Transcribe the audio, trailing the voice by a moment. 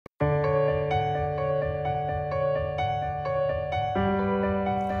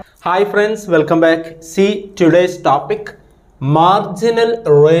Hi friends, welcome back. See today's topic, marginal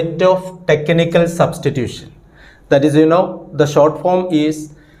rate of technical substitution. That is, the short form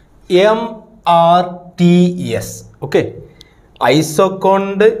is MRTS. Okay.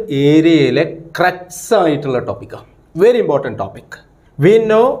 Isoquant area crux topic. Very important topic. We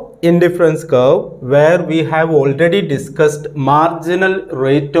know indifference curve where we have already discussed marginal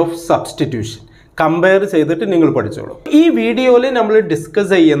rate of substitution. Compare ചെയ്തിട്ട് നിങ്ങൾ പഠിച്ചോളൂ. ഈ വീഡിയോയിൽ നമ്മൾ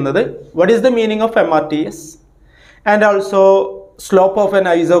discuss ചെയ്യുന്നത് what is the meaning of MRTS and also slope of an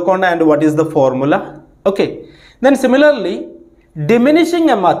isoquant and what is the formula. Okay. Then similarly diminishing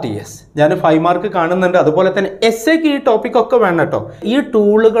MRTS. ഞാൻ 5 mark കാണുന്നുണ്ട്. അതുപോലെ തന്നെ എസ്സേക്ക് ഈ ടോപ്പിക് ഒക്കെ വേണം കേട്ടോ. ഈ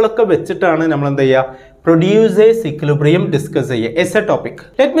ടൂളുകളൊക്കെ വെച്ചിട്ടാണ് നമ്മൾ എന്ത് ചെയ്യുക producers equilibrium discuss ചെയ്യുക essay topic.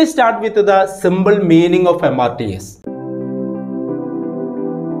 Let me start with the simple meaning of MRTS.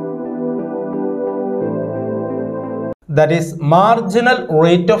 That is marginal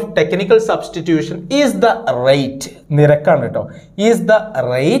rate of technical substitution is the rate is the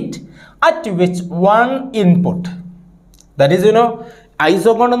rate at which one input, that is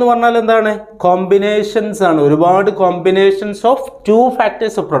isoquant എന്ന് പറഞ്ഞാൽ എന്താണ് combinations ആണ് ഒരുപാട് combinations of two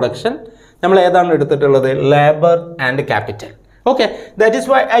factors of production നമ്മൾ ഏതാണ് എടുത്തിട്ടുള്ളത് labor and capital. Okay, that is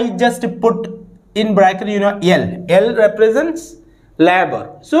why I just put in bracket L represents labor.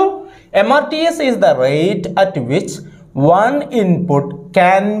 So MRTS is the rate at which one input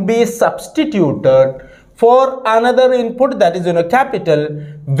can be substituted for another input, that is capital,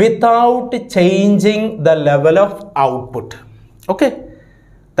 without changing the level of output. Okay,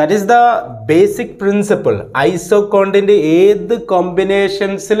 that is the basic principle. Isoquant in the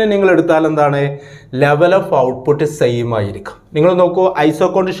combinations level of output is same.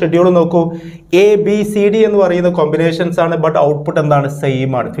 Isoquant schedule A, B, C, D and combinations but output is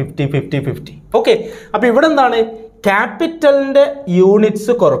same 50, 50, 50. Okay, capital units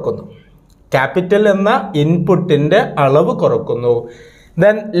korokkunnu. Capital enna input inde alavu korokkunnu.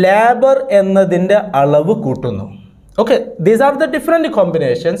 Then labor ennadinte alavu kootunnu. Okay, these are the different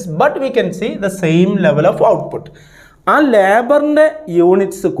combinations, but we can see the same level of output. Aa labor inde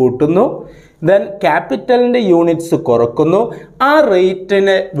units kootunnu, then capital inde units korokkunnu. Aa rate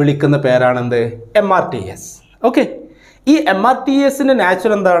ne vilikkunna peranendu MRTS. Okay. ഈ MRTSന്റെ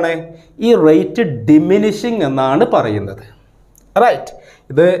natural എന്താണ് ഈ rate diminishing എന്നാണ് പറയുന്നത് right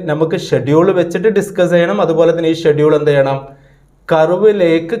ഇത് നമുക്ക് schedule വെച്ചിട്ട് discuss ചെയ്യണം അതുപോലെ തന്നെ ഈ ഷെഡ്യൂൾ എന്ത് ചെയ്യണം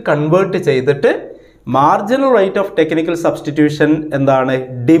കർവിലേക്ക് കൺവേർട്ട് ചെയ്തിട്ട് marginal rate of technical substitution എന്താണ്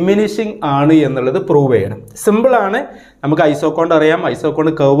ഡിമിനിഷിംഗ് ആണ് എന്നുള്ളത് പ്രൂവ് ചെയ്യണം സിമ്പിൾ ആണ് നമുക്ക് ഐസോക്വാണ്ട് അറിയാം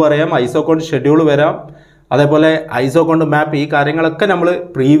ഐസോക്വാണ്ട് കർവ് അറിയാം ഐസോക്വാണ്ട് ഷെഡ്യൂൾ വരാം അതേപോലെ ഐസോക്വാണ്ട് മാപ്പ് ഈ കാര്യങ്ങളൊക്കെ നമ്മൾ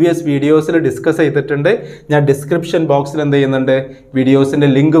പ്രീവിയസ് വീഡിയോസിൽ ഡിസ്കസ് ചെയ്തിട്ടുണ്ട് ഞാൻ ഡിസ്ക്രിപ്ഷൻ ബോക്സിൽ എന്ത് ചെയ്യുന്നുണ്ട് വീഡിയോസിന്റെ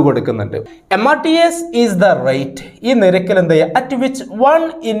ലിങ്ക് കൊടുക്കുന്നുണ്ട് MRTS ഈസ് ദ റേറ്റ് ഈ നിരക്കിൽ എന്ത് ചെയ്യുക at which one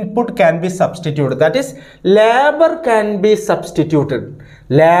input can be substitute that is labour can be substituted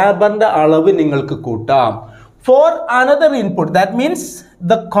ലേബറിന്റെ അളവ് നിങ്ങൾക്ക് കൂട്ടാം for another input, that means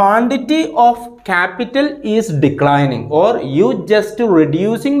the quantity of capital is declining or you just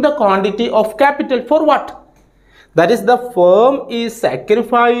reducing the quantity of capital for what? That is the firm is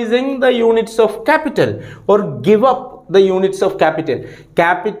sacrificing the units of capital or give up the units of capital.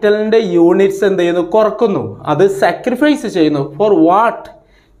 Capital and the units and the korkunnu adu sacrifice cheyunu for what?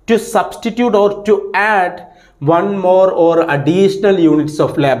 To substitute or to add one more or additional units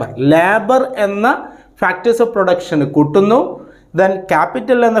of labor. Labor enna factors of production kuttunnu, then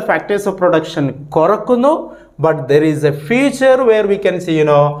capital and the factors of production korakkunnu, but there is a feature where we can see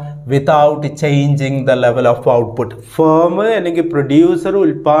without changing the level of output. Firm അല്ലെങ്കിൽ producer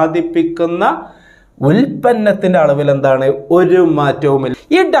ഉൽപ്പാദിപ്പിക്കുന്ന ഉൽപ്പന്നത്തിന്റെ അളവിൽ എന്താണ് ഒരു മാറ്റവുമില്ല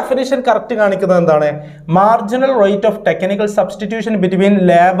ഈ definition correct കാണിക്കുന്നത് എന്താണ് marginal rate of technical substitution between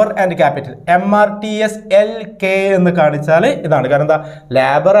labour and capital MRTS LK എന്ന് കാണിച്ചാൽ ഇതാണ് കാരണം എന്താ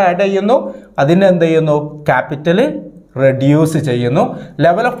ലേബർ ആഡ് ചെയ്യുന്നു അതിനെ എന്ത് ചെയ്യുന്നു ക്യാപിറ്റൽ റെഡ്യൂസ് ചെയ്യുന്നു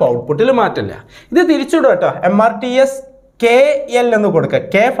ലെവൽ ഓഫ് ഔട്ട്പുട്ടിൽ മാറ്റില്ല ഇത് തിരിച്ചിടും കേട്ടോ MRTS KL എന്ന് കൊടുക്കുക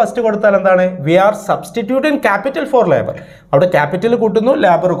K ഫസ്റ്റ് കൊടുത്താൽ എന്താണ് V R substituting capital four labour അവിടെ ക്യാപിറ്റൽ കൂട്ടുന്നു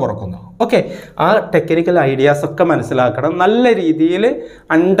ലേബർ കുറക്കുന്നു ഓക്കെ ആ ടെക്നിക്കൽ ഐഡിയാസ് ഒക്കെ മനസ്സിലാക്കണം നല്ല രീതിയിൽ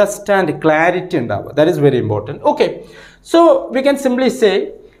അണ്ടർസ്റ്റാൻഡ് ക്ലാരിറ്റി ഉണ്ടാവുക that is very important okay so we can simply say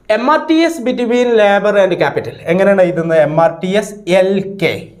MRTS between labour and capital എങ്ങനെയാണ് എഴുതുന്നത് MRTS LK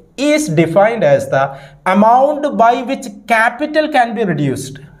is defined as the amount by which capital can be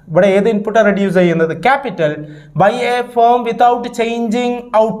reduced. But the input are reduced capital by a firm without changing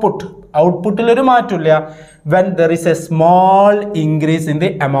output. Output when there is a small increase in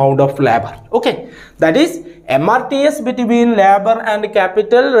the amount of labor. Okay, that is MRTS between labor and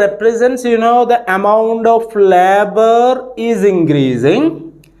capital represents the amount of labor is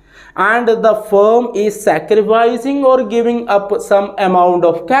increasing and the firm is sacrificing or giving up some amount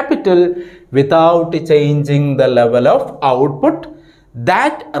of capital without changing the level of output,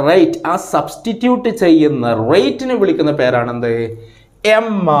 that rate ആ substitute ചെയ്യുന്ന റേറ്റിനെ വിളിക്കുന്ന പേരാണ് എന്ത്?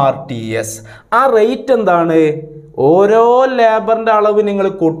 MRTS. ആ rate എന്താണ്? ഓരോ ലേബറിൻ്റെ അളവ് നിങ്ങൾ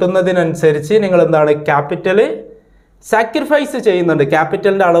കൂട്ടുന്നതിനനുസരിച്ച് നിങ്ങൾ എന്താണ് ക്യാപിറ്റൽ സാക്രിഫൈസ് ചെയ്യുന്നുണ്ട്,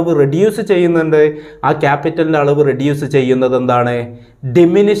 ക്യാപിറ്റലിൻ്റെ അളവ് റെഡ്യൂസ് ചെയ്യുന്നുണ്ട്. ആ ക്യാപിറ്റലിൻ്റെ അളവ് റെഡ്യൂസ് ചെയ്യുന്നത് എന്താണ്?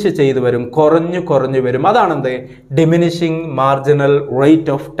 ഡിമിനിഷ് ചെയ്ത് വരും, കുറഞ്ഞു വരും. അതാണെന്ത്? Diminishing marginal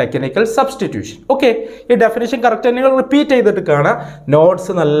rate of technical substitution. Okay, ഈ ഡെഫിനിഷൻ കറക്റ്റ് നിങ്ങൾ റിപ്പീറ്റ് ചെയ്തിട്ട് കാണാം.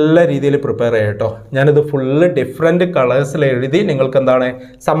 നോട്ട്സ് നല്ല രീതിയിൽ പ്രിപ്പയർ ചെയ്യട്ടോ. ഞാനിത് ഫുള്ള് ഡിഫറെൻറ്റ് കളേഴ്സിൽ എഴുതി നിങ്ങൾക്ക് എന്താണ്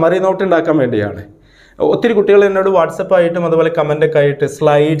സമ്മറി നോട്ട് ഉണ്ടാക്കാൻ വേണ്ടിയാണ്. ഒത്തിരി കുട്ടികൾ എന്നോട് വാട്സപ്പായിട്ടും അതുപോലെ കമൻ്റൊക്കെ ആയിട്ട്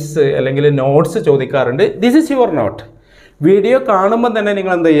സ്ലൈഡ്സ് അല്ലെങ്കിൽ നോട്ട്സ് ചോദിക്കാറുണ്ട്. This is your not. Video കാണുമ്പോൾ തന്നെ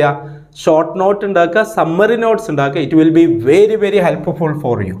നിങ്ങൾ എന്ത് ചെയ്യുക? ഷോർട്ട് നോട്ട് ഉണ്ടാക്കുക, സമ്മറി നോട്ട്സ് ഉണ്ടാക്കുക. It will be very very helpful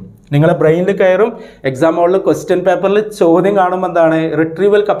for you. നിങ്ങളുടെ ബ്രെയിനിൽ കയറും. എക്സാം ഹോളിൽ ക്വസ്റ്റ്യൻ പേപ്പറിൽ ചോദ്യം കാണുമ്പോൾ എന്താണ്?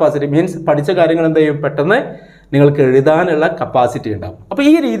 റിട്രീവൽ കപ്പാസിറ്റി മീൻസ് പഠിച്ച കാര്യങ്ങൾ എന്ത് ചെയ്യും? പെട്ടെന്ന് നിങ്ങൾക്ക് എഴുതാനുള്ള കപ്പാസിറ്റി ഉണ്ടാവും. അപ്പോൾ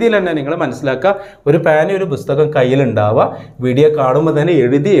ഈ രീതിയിൽ തന്നെ നിങ്ങൾ മനസ്സിലാക്കുക. ഒരു പേന ഒരു പുസ്തകം കയ്യിലുണ്ടാവുക. വീഡിയോ കാണുമ്പോൾ തന്നെ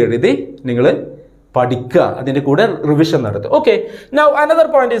എഴുതി നിങ്ങൾ പഠിക്കുക, അതിൻ്റെ കൂടെ റിവിഷൻ നടത്തുക. Okay, now another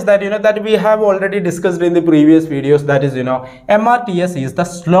point is that that we have already discussed in the previous videos, that is MRTS is the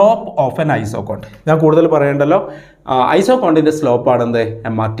slope of an isoquant. ഞാൻ കൂടുതൽ പറയണ്ടല്ലോ. ഐസോക്വാണ്ടിൻ്റെ സ്ലോപ്പ് ആണെന്ത്?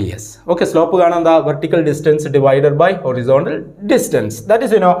 MRTS. ഓക്കെ, സ്ലോപ്പ് കാണാൻ എന്താ? Vertical distance divided by horizontal distance. That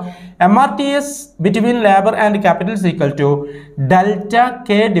is MRTS between labor and capital is equal to delta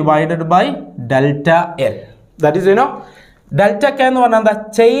K divided by delta L. That is delta K എന്ന് പറഞ്ഞാൽ എന്താ?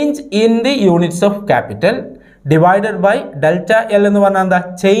 Change in the units of capital divided by delta L എന്ന് പറഞ്ഞാൽ എന്താ?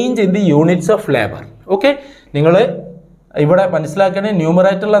 Change in the units of labour. Okay, നിങ്ങൾ ഇവിടെ മനസ്സിലാക്കേണ്ടത്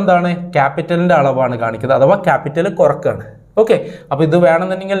ന്യൂമറേറ്ററിൽ എന്താണ്? ക്യാപിറ്റലിൻ്റെ അളവാണ് കാണിക്കുന്നത്, അഥവാ ക്യാപിറ്റൽ കുറക്കാണ്. ഓക്കെ, അപ്പോൾ ഇത്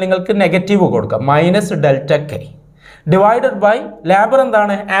വേണമെന്നുണ്ടെങ്കിൽ നിങ്ങൾക്ക് നെഗറ്റീവ് കൊടുക്കാം, minus delta K divided by labour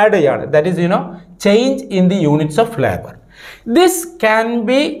എന്താണ്? ആഡ് ചെയ്യാണ്. That is change in the units of labour. This can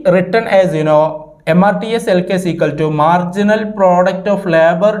be written as MRTS LK is equal to marginal product of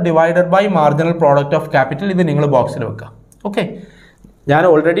labor divided by marginal product of capital. ഇത് നിങ്ങൾ ബോക്സിൽ വെക്കാം. Okay, ഞാൻ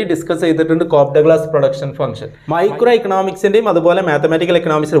already discuss ചെയ്തിട്ടുണ്ട് കോപ്പ് Douglas production function. Micro എക്കണോമിക്സിൻ്റെയും അതുപോലെ mathematical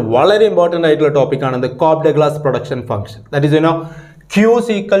എക്കണോമിക്സിൽ വളരെ important ആയിട്ടുള്ള ടോപ്പിക്കാണ് കോപ്പ് Douglas production function. That is Q is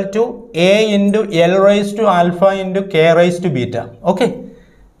equal to A into L raised to alpha into K raised to beta. Okay,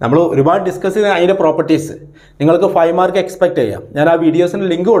 നമ്മൾ ഒരുപാട് ഡിസ്കസ് ചെയ്ത അതിൻ്റെ പ്രോപ്പർട്ടീസ് നിങ്ങൾക്ക് 5 മാർക്ക് എക്സ്പെക്ട് ചെയ്യാം. ഞാൻ ആ വീഡിയോസിന്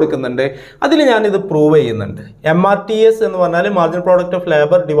ലിങ്ക് കൊടുക്കുന്നുണ്ട്, അതിൽ ഞാനിത് പ്രൂവ് ചെയ്യുന്നുണ്ട്. MRTS എന്ന് പറഞ്ഞാൽ marginal product of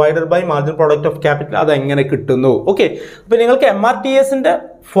labour divided by marginal product of capital, അതെങ്ങനെ കിട്ടുന്നു. ഓക്കെ, അപ്പോൾ നിങ്ങൾക്ക് MRTSൻ്റെ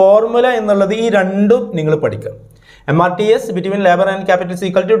ഫോർമുല എന്നുള്ളത് ഈ രണ്ടും നിങ്ങൾ പഠിക്കുക. MRTS between labour and capital is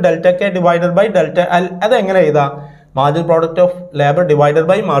equal to delta K divided by delta L. അതെങ്ങനെ എഴുതാം? Marginal product of labour divided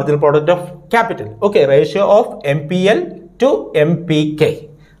by marginal product of capital. Okay, ratio of MPL to MPK.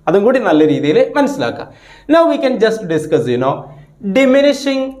 അതും കൂടി നല്ല രീതിയിൽ മനസ്സിലാക്കുക. Now we can just discuss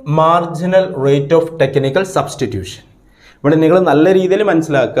diminishing marginal rate of technical substitution. ഇവിടെ നിങ്ങൾ നല്ല രീതിയിൽ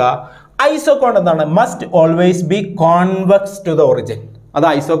മനസ്സിലാക്കുക. ഐസോക്വാണ്ട് എന്താണ്? Must always be convex to the origin. അത്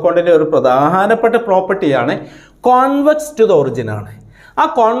ഐസോക്വാണ്ടിൻ്റെ ഒരു പ്രധാനപ്പെട്ട പ്രോപ്പർട്ടിയാണ്. കോൺവെക്സ് ടു ദ ഒറിജിൻ ആണ്. ആ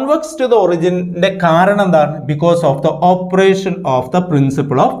കോൺവെക്സ് ടു ദ ഒറിജിൻ്റെ കാരണം എന്താണ്? Because of the operation of the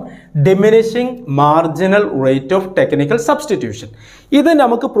principle of diminishing marginal rate of technical substitution. ഇത്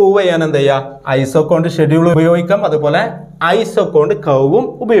നമുക്ക് പ്രൂവ് ചെയ്യാൻ എന്താ ചെയ്യുക? ഐസോക്വാണ്ട് ഷെഡ്യൂൾ ഉപയോഗിക്കാം, അതുപോലെ ഐസോക്വാണ്ട് കർവും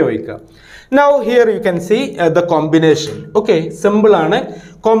ഉപയോഗിക്കാം. Now here you can see the combination. Okay, simple ആണ്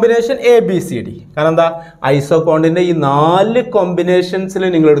കോമ്പിനേഷൻ ABCD. കാരണം എന്താ? ഐസോക്വാണ്ടിൻ്റെ ഈ 4 കോമ്പിനേഷൻസിൽ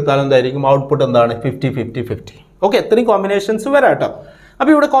നിങ്ങൾ എടുത്താൽ എന്തായിരിക്കും? ഔട്ട്പുട്ട് എന്താണ്? 50-50-50. ഓക്കെ, എത്രയും കോമ്പിനേഷൻസ് വരാം കേട്ടോ.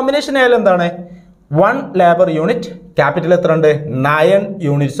 അപ്പോൾ ഇവിടെ കോമ്പിനേഷൻ ആയാലും എന്താണ്? 1 ലേബർ യൂണിറ്റ്, ക്യാപിറ്റൽ എത്ര ഉണ്ട്? 9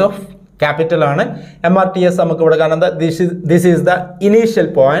 യൂണിറ്റ്സ് ഓഫ് ക്യാപിറ്റൽ ആണ്. MRTS നമുക്ക് ഇവിടെ കാണാം. This is the initial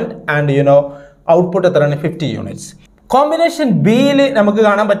point and output എത്രയാണ്? 50 യൂണിറ്റ്സ്. കോമ്പിനേഷൻ ബിയിൽ നമുക്ക്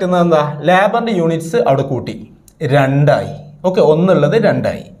കാണാൻ പറ്റുന്നത് എന്താ? ലേബറിൻ്റെ യൂണിറ്റ്സ് അവിടെ കൂട്ടി 2 ആയി. ഓക്കെ, ഒന്നുള്ളത് 2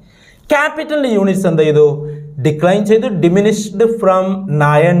 ആയി. ക്യാപിറ്റലിൻ്റെ യൂണിറ്റ്സ് എന്ത് ചെയ്തു? ഡിക്ലൈൻ ചെയ്തു, ഡിമിനിഷ്ഡ് ഫ്രം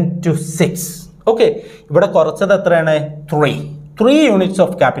 9 to 6. ഓക്കെ, ഇവിടെ കുറച്ചത് എത്രയാണ്? 3 യൂണിറ്റ്സ്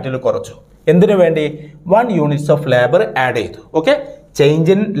ഓഫ് ക്യാപിറ്റൽ കുറച്ചു. എന്തിനു വേണ്ടി? 1 യൂണിറ്റ്സ് ഓഫ് ലേബർ ആഡ് ചെയ്തു. ഓക്കെ,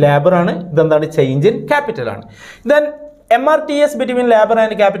 ചേഞ്ച് ഇൻ ലേബർ ആണ്. ഇതെന്താണ്? ചേഞ്ച് ഇൻ ക്യാപിറ്റൽ ആണ്. Then MRTS between labour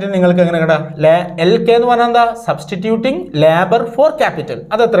and capital നിങ്ങൾക്ക് എങ്ങനെ കിട്ടാം? LK എന്ന് പറഞ്ഞാൽ എന്താ? Substituting labour four capital.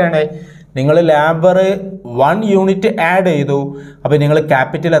 അതെത്രയാണ്? നിങ്ങൾ ലേബർ 1 യൂണിറ്റ് ആഡ് ചെയ്തു, അപ്പോൾ നിങ്ങൾ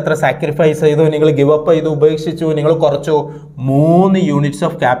ക്യാപിറ്റൽ എത്ര സാക്രിഫൈസ് ചെയ്തു? നിങ്ങൾ ഗിവ് അപ്പ് ചെയ്തു, ഉപേക്ഷിച്ചു, നിങ്ങൾ കുറച്ചു. 3 യൂണിറ്റ്സ്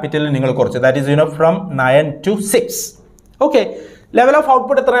ഓഫ് ക്യാപിറ്റൽ നിങ്ങൾ കുറച്ചു. That is from 9 to 6. Okay, level of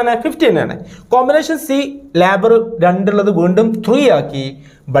output എത്രയാണ് 15 ആണ്. കോമ്പിനേഷൻ സി ലേബർ 2 ഉള്ളത് വീണ്ടും 3 ആക്കി.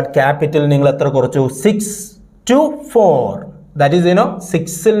 ബട്ട് ക്യാപിറ്റൽ നിങ്ങൾ എത്ര കുറച്ചു? 6 to 4. ദാറ്റ് ഈസ്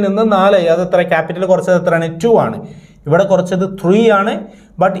 6ൽ നിന്ന് 4. അത് എത്ര? ക്യാപിറ്റൽ കുറച്ചത് എത്രയാണ്? 2 ആണ്. ഇവിടെ കുറച്ചത് 3 ആണ്.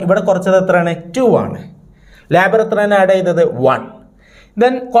 ബട്ട് ഇവിടെ കുറച്ചത് എത്രയാണ്? 2 ആണ്. ലേബർ എത്രയാണ് ആഡ് ചെയ്തത്? 1.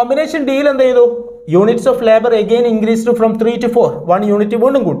 ദെൻ കോമ്പിനേഷൻ ഡിയിൽ എന്ത് ചെയ്തു? Units of labour again increased from 3 to 4. 1 unit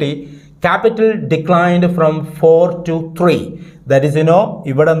വീണ്ടും കൂട്ടി. Capital declined from 4 to 3. That is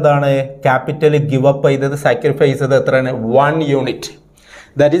ഇവിടെ എന്താണ്? ക്യാപിറ്റൽ ഗിവ് അപ്പ് ചെയ്തത്, സാക്രിഫൈസ് ചെയ്തത് എത്രയാണ്? 1 യൂണിറ്റ്.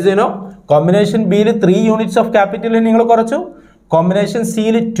 ദാറ്റ് ഈസ് കോമ്പിനേഷൻ ബിയിൽ 3 യൂണിറ്റ്സ് ഓഫ് ക്യാപിറ്റൽ നിങ്ങൾ കുറച്ചു. കോമ്പിനേഷൻ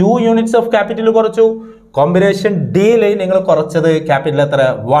സിയിൽ 2 യൂണിറ്റ്സ് ഓഫ് ക്യാപിറ്റൽ കുറച്ചു. കോമ്പിനേഷൻ ഡിയിൽ നിങ്ങൾ കുറച്ചത് ക്യാപിറ്റൽ എത്ര?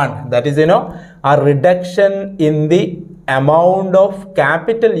 1. That is a reduction in the amount of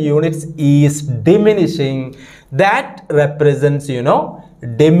capital units is diminishing. That represents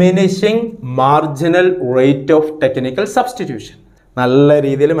diminishing marginal rate of technical substitution. നല്ല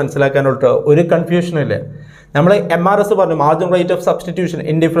രീതിയിൽ മനസ്സിലാക്കാനുള്ള ഒരു കൺഫ്യൂഷനും ഇല്ല. നമ്മൾ MRS പറഞ്ഞു marginal rate of substitution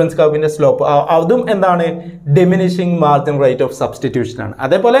indifference കർവിന്റെ സ്ലോപ്പ്, അതും എന്താണ്? Diminishing marginal rate of substitution ആണ്.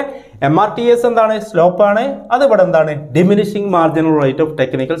 അതേപോലെ MRTS എന്താണ്? സ്ലോപ്പ് ആണ്. അത് ഇവിടെ എന്താണ്? Diminishing marginal rate of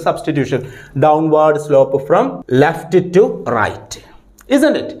technical substitution, downward slope from left to right,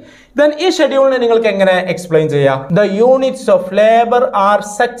 isn't it? Then ഈ ഷെഡ്യൂളിനെ നിങ്ങൾക്ക് എങ്ങനെ എക്സ്പ്ലെയിൻ ചെയ്യാം? The units of labor are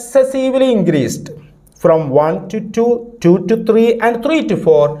successively increased from 1 to 2, 2 to 3 and 3 to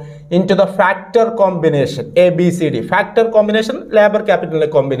 4 into the factor combination ABCD. Factor combination, labor capital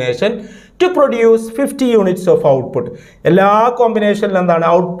combination to produce 50 units of output. എല്ലാ കോമ്പിനേഷനിലും എന്താണ്?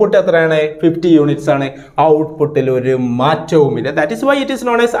 Output എത്രയാണ്? 50 units ആണ്. ഔട്ട്പുട്ടിൽ ഒരു മാറ്റവുമില്ല. That is why it is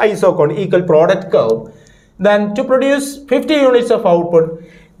known as Isoquant, equal product curve. Then to produce 50 units of output,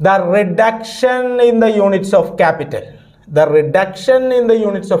 the reduction in the units of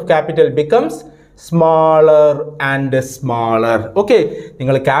capital, becomes smaller and smaller. Okay,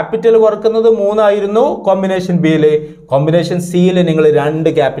 നിങ്ങൾ capital കുറക്കുന്നത് 3 ആയിരുന്നു combination ബിയിൽ. Combination സിയിൽ നിങ്ങൾ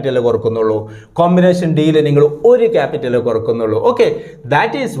 2 capital കുറക്കുന്നുള്ളൂ. Combination ഡിയിൽ നിങ്ങൾ 1 capital കുറക്കുന്നുള്ളൂ. Okay,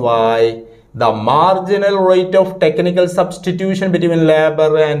 that is Y the marginal rate of technical substitution between labor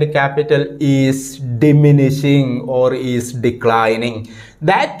and capital is diminishing or is declining.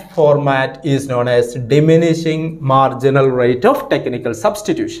 That format is known as diminishing marginal rate of technical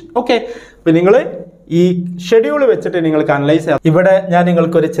substitution. Okay, അപ്പോൾ നിങ്ങൾ ഈ schedule വെച്ചിട്ട് നിങ്ങൾക്ക് analyse ചെയ്യാം. ഇവിടെ ഞാൻ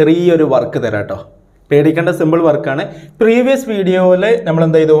നിങ്ങൾക്ക് ഒരു ചെറിയൊരു വർക്ക് തരാം കേട്ടോ. പേടിക്കേണ്ട സിമ്പിൾ വർക്കാണ്. പ്രീവിയസ് വീഡിയോയിൽ നമ്മൾ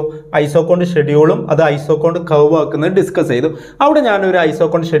എന്ത് ചെയ്തു? ഐസോക്കോണ്ട് ഷെഡ്യൂളും അത് ഐസോക്കോണ്ട് കർവ് ആക്കുന്നത് ഡിസ്കസ് ചെയ്തു. അവിടെ ഞാനൊരു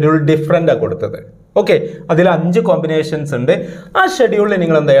ഐസോക്കോണ്ട് ഷെഡ്യൂൾ ഡിഫറെൻ്റാണ് കൊടുത്തത്. ഓക്കെ, അതിൽ 5 കോമ്പിനേഷൻസ് ഉണ്ട്. ആ ഷെഡ്യൂളിൽ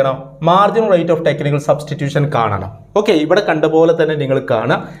നിങ്ങൾ എന്ത് ചെയ്യണം? Marginal rate of technical substitution കാണണം. ഓക്കെ, ഇവിടെ കണ്ട പോലെ തന്നെ നിങ്ങൾ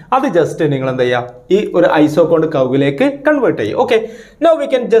കാണുക. അത് ജസ്റ്റ് നിങ്ങൾ എന്ത് ചെയ്യുക? ഈ ഒരു ഐസോക്കോണ്ട് കർവിലേക്ക് കൺവേർട്ട് ചെയ്യും. Okay, now we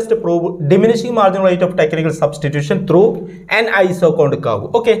can just prove diminishing marginal rate of technical substitution through an ഐസോക്കോണ്ട് curve.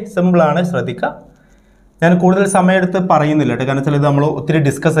 Okay, സിമ്പിളാണ്, ശ്രദ്ധിക്കുക. ഞാൻ കൂടുതൽ സമയമെടുത്ത് പറയുന്നില്ല കേട്ടോ, കാരണം വെച്ചാൽ ഇത് നമ്മൾ ഒത്തിരി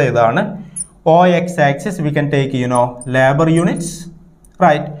ഡിസ്കസ് ചെയ്തതാണ്. OX axis we can take labor units,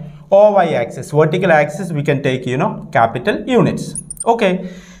 right? OY axis, vertical axis, we can take capital units. Okay,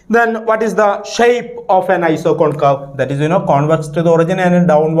 then what is the shape of an isoquant curve? That is convex to the origin and a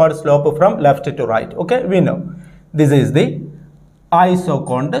downward slope from left to right. Okay, we know this is the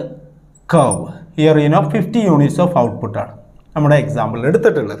isoquant curve. Here 50 units of output are നമ്മുടെ example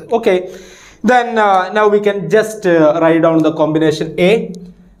എടുത്തിട്ടുള്ളത്. Okay, then now we can just write down the combination A.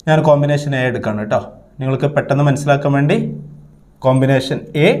 ഞാൻ combination A എടുക്കണം കേട്ടോ, നിങ്ങൾക്ക് പെട്ടെന്ന് മനസ്സിലാക്കാൻ വേണ്ടി. Combination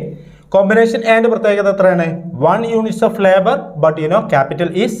A, combination എന്റെ പ്രത്യേകത എത്രയാണ്? 1 units of labour, but capital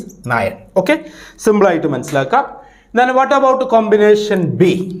is 9. Okay, simple ആയിട്ട് മനസ്സിലാക്കാം. then what about combination B?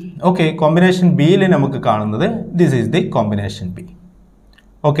 Okay, combination ബിയിൽ നമുക്ക് കാണുന്നത് this is the combination B.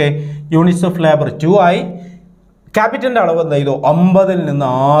 Okay, units of labour 2 ആയി. ക്യാപിറ്റലിൻ്റെ അളവ് എന്ത് ചെയ്തു? 50ൽ നിന്ന്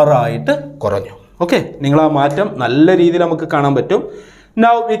 6 ആയിട്ട് കുറഞ്ഞു. ഓക്കെ, നിങ്ങൾ ആ മാറ്റം നല്ല രീതിയിൽ നമുക്ക് കാണാൻ പറ്റും.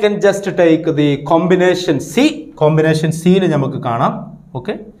 Now we can just take the combination C. Combination C യിൽ നമുക്ക് കാണാം.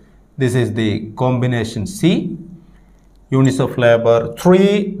 Okay, this is the combination C. Units of labor 3.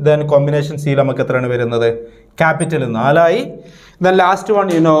 Then combination C യിൽ നമുക്ക് എത്രയാണ് വരുന്നത്? Capital 4 ആയി. Then last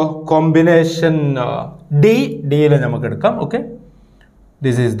one combination D. D യിൽ നമുക്ക് എടുക്കാം. Okay,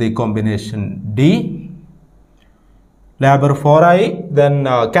 this is the combination D. Labour 4 ആയി. ദെൻ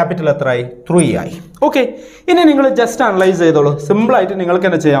ക്യാപിറ്റൽ എത്ര ആയി? 3 ആയി. ഓക്കെ, ഇനി നിങ്ങൾ ജസ്റ്റ് അനലൈസ് ചെയ്തോളൂ. സിമ്പിളായിട്ട് നിങ്ങൾക്ക്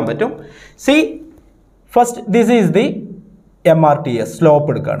തന്നെ ചെയ്യാൻ പറ്റും. C first this is the MRTS slope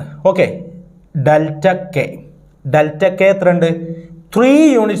എടുക്കുകയാണ്. ഓക്കെ, ഡെൽറ്റ കെ എത്ര ഉണ്ട്? 3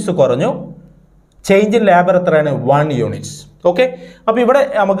 യൂണിറ്റ്സ് കുറഞ്ഞു. ചേഞ്ച് ഇൻ ലേബർ എത്രയാണ്? 1 യൂണിറ്റ്സ്. ഓക്കെ, അപ്പോൾ ഇവിടെ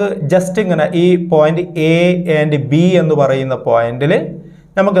നമുക്ക് ജസ്റ്റ് ഇങ്ങനെ ഈ പോയിന്റ് A ആൻഡ് B എന്ന് പറയുന്ന പോയിന്റിൽ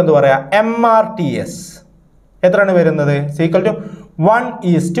നമുക്ക് എന്ത് പറയാം? MRTS എത്രയാണ് വരുന്നത്? Equal to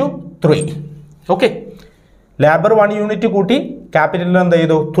 1:3. Okay, labour 1 unit കൂട്ടി, ക്യാപിറ്റലിൽ എന്ത്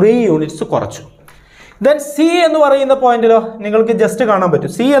ചെയ്തു 3 യൂണിറ്റ്സ് കുറച്ചു. ദെൻ സി എന്ന് പറയുന്ന പോയിന്റിലോ നിങ്ങൾക്ക് ജസ്റ്റ് കാണാൻ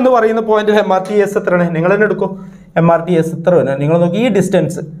പറ്റും. സി എന്ന് പറയുന്ന പോയിന്റിൽ MRTS എത്രയാണ്? നിങ്ങൾ തന്നെ എടുക്കും. MRTS എത്ര വരും? നിങ്ങൾ നോക്കി ഈ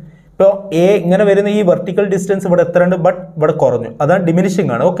ഡിസ്റ്റൻസ്. ഇപ്പോൾ എ ഇങ്ങനെ വരുന്ന ഈ വെർട്ടിക്കൽ ഡിസ്റ്റൻസ് ഇവിടെ എത്ര ഉണ്ട്? ബട്ട് ഇവിടെ കുറഞ്ഞു, അതാണ്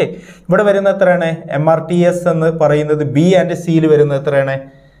ഡിമിനിഷിംഗ് ആണ്. ഓക്കെ, ഇവിടെ വരുന്ന എത്രയാണ്? MRTS എന്ന് പറയുന്നത് ബി ആൻഡ് സിയിൽ വരുന്നത് എത്രയാണ്?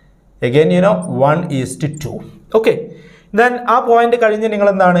 അഗൈൻ 1:2. ഓക്കെ, ദെൻ ആ പോയിന്റ് കഴിഞ്ഞ് നിങ്ങൾ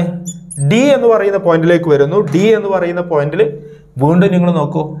എന്താണ് ഡി എന്ന് പറയുന്ന പോയിന്റിലേക്ക് വരുന്നു. ഡി എന്ന് പറയുന്ന പോയിന്റിൽ വീണ്ടും നിങ്ങൾ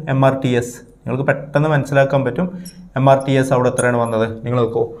നോക്കൂ MRTS. നിങ്ങൾക്ക് പെട്ടെന്ന് മനസ്സിലാക്കാൻ പറ്റും MRTS അവിടെ എത്രയാണ് വന്നത്. നിങ്ങൾ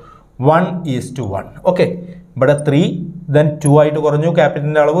നോക്കൂ 1:1. ഓക്കെ, ഇവിടെ 3 ദെൻ 2 ആയിട്ട് കുറഞ്ഞു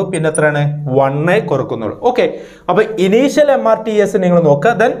ക്യാപിറ്റലിൻ്റെ അളവ്, പിന്നെ എത്രയാണ് 1 കുറക്കുന്നുള്ളൂ. ഓക്കെ, അപ്പോൾ ഇനീഷ്യൽ MRTS നിങ്ങൾ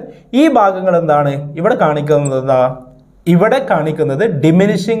നോക്കുക. ദെൻ ഈ ഭാഗങ്ങൾ എന്താണ് ഇവിടെ കാണിക്കുന്നത്? എന്താ ഇവിടെ കാണിക്കുന്നത്?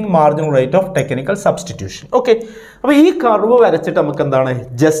 Diminishing marginal rate of technical substitution. Okay, അപ്പോൾ ഈ കർവ് വരച്ചിട്ട് നമുക്ക് എന്താണ്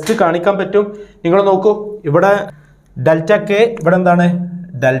ജസ്റ്റ് കാണിക്കാൻ പറ്റും. നിങ്ങൾ നോക്കൂ, ഇവിടെ ഡെൽറ്റ കെ, ഇവിടെ എന്താണ്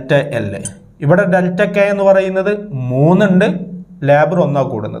ഡെൽറ്റ എൽ. ഇവിടെ ഡെൽറ്റ കെ എന്ന് പറയുന്നത് 3 ഉണ്ട്, ലേബർ 1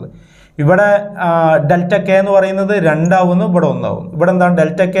 കൂടുന്നത്. ഇവിടെ ഡെൽറ്റ കെ എന്ന് പറയുന്നത് 2 ആവുന്നു, ഇവിടെ 1 ആവുന്നു. ഇവിടെ എന്താണ്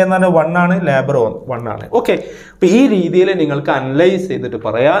ഡെൽറ്റ കെ എന്ന് പറഞ്ഞാൽ 1 ആണ്, ലേബർ 1 ആണ്. ഓക്കെ, അപ്പോൾ ഈ രീതിയിൽ നിങ്ങൾക്ക് അനലൈസ് ചെയ്തിട്ട്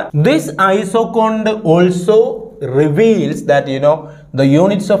പറയാം. This ഐസോകോണ്ട് also reveals that the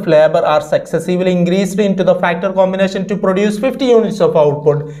units of labor are successively increased into the factor combination to produce 50 units of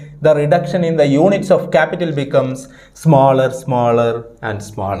output. The reduction in the units of capital becomes smaller and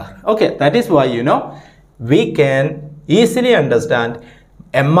smaller. Okay, that is why we can easily understand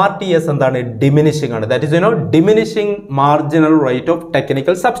MRTS എന്താണ് diminishing ആണ്. That is diminishing marginal rate of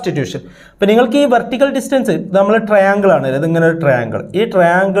technical substitution. അപ്പോൾ നിങ്ങൾക്ക് ഈ vertical distance നമ്മൾ triangle ആണ്, ഇതിങ്ങനെ ഒരു triangle. ഈ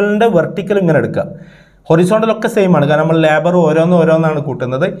ട്രയാങ്കിളിൻ്റെ വെർട്ടിക്കൽ ഇങ്ങനെ എടുക്കുക, ഹൊറിസോണ്ടലൊക്കെ സെയിം ആണ്, കാരണം നമ്മൾ ലേബർ ഓരോന്നാണ്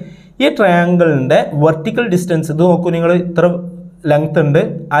കൂട്ടുന്നത്. ഈ ട്രയാങ്കിളിൻ്റെ വെർട്ടിക്കൽ ഡിസ്റ്റൻസ് ഇത് നോക്കൂ നിങ്ങൾ, ഇത്ര ലെങ്ത് ഉണ്ട്,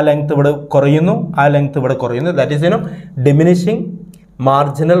 ആ ലെങ്ത് ഇവിടെ കുറയുന്നു, ആ ലെങ്ത് ഇവിടെ കുറയുന്നു. That is diminishing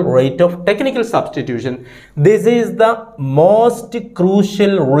marginal rate of technical substitution. This is the most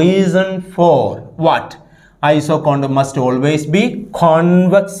crucial reason for what? Isoquant must always be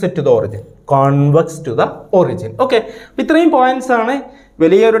convex to the origin. Convex to the origin. Okay, ഇത്രയും points ആണ്.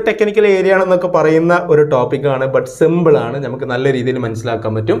 വലിയൊരു technical area ആണെന്നൊക്കെ പറയുന്ന ഒരു ടോപ്പിക്കാണ്, but simple ആണ്, നമുക്ക് നല്ല രീതിയിൽ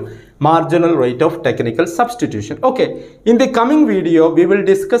മനസ്സിലാക്കാൻ പറ്റും. Marginal rate of technical substitution. Okay, in the coming video we will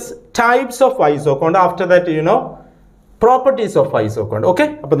discuss types of ഐസോകോണ്ട്. After that properties of ഐസോകോണ്ട്. Okay,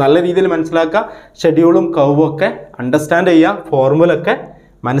 അപ്പോൾ നല്ല രീതിയിൽ മനസ്സിലാക്കുക, ഷെഡ്യൂളും കർവും ഒക്കെ അണ്ടർസ്റ്റാൻഡ് ചെയ്യുക, ഫോർമുല ഒക്കെ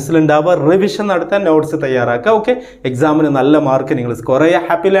മനസ്സിലുണ്ടാവുക, റിവിഷൻ നടത്താൻ നോട്ട്സ് തയ്യാറാക്കുക. ഓക്കെ, എക്സാമിന് നല്ല മാർക്ക് നിങ്ങൾ സ്കോർ ചെയ്യുക.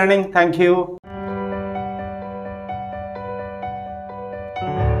 Happy learning. Thank you.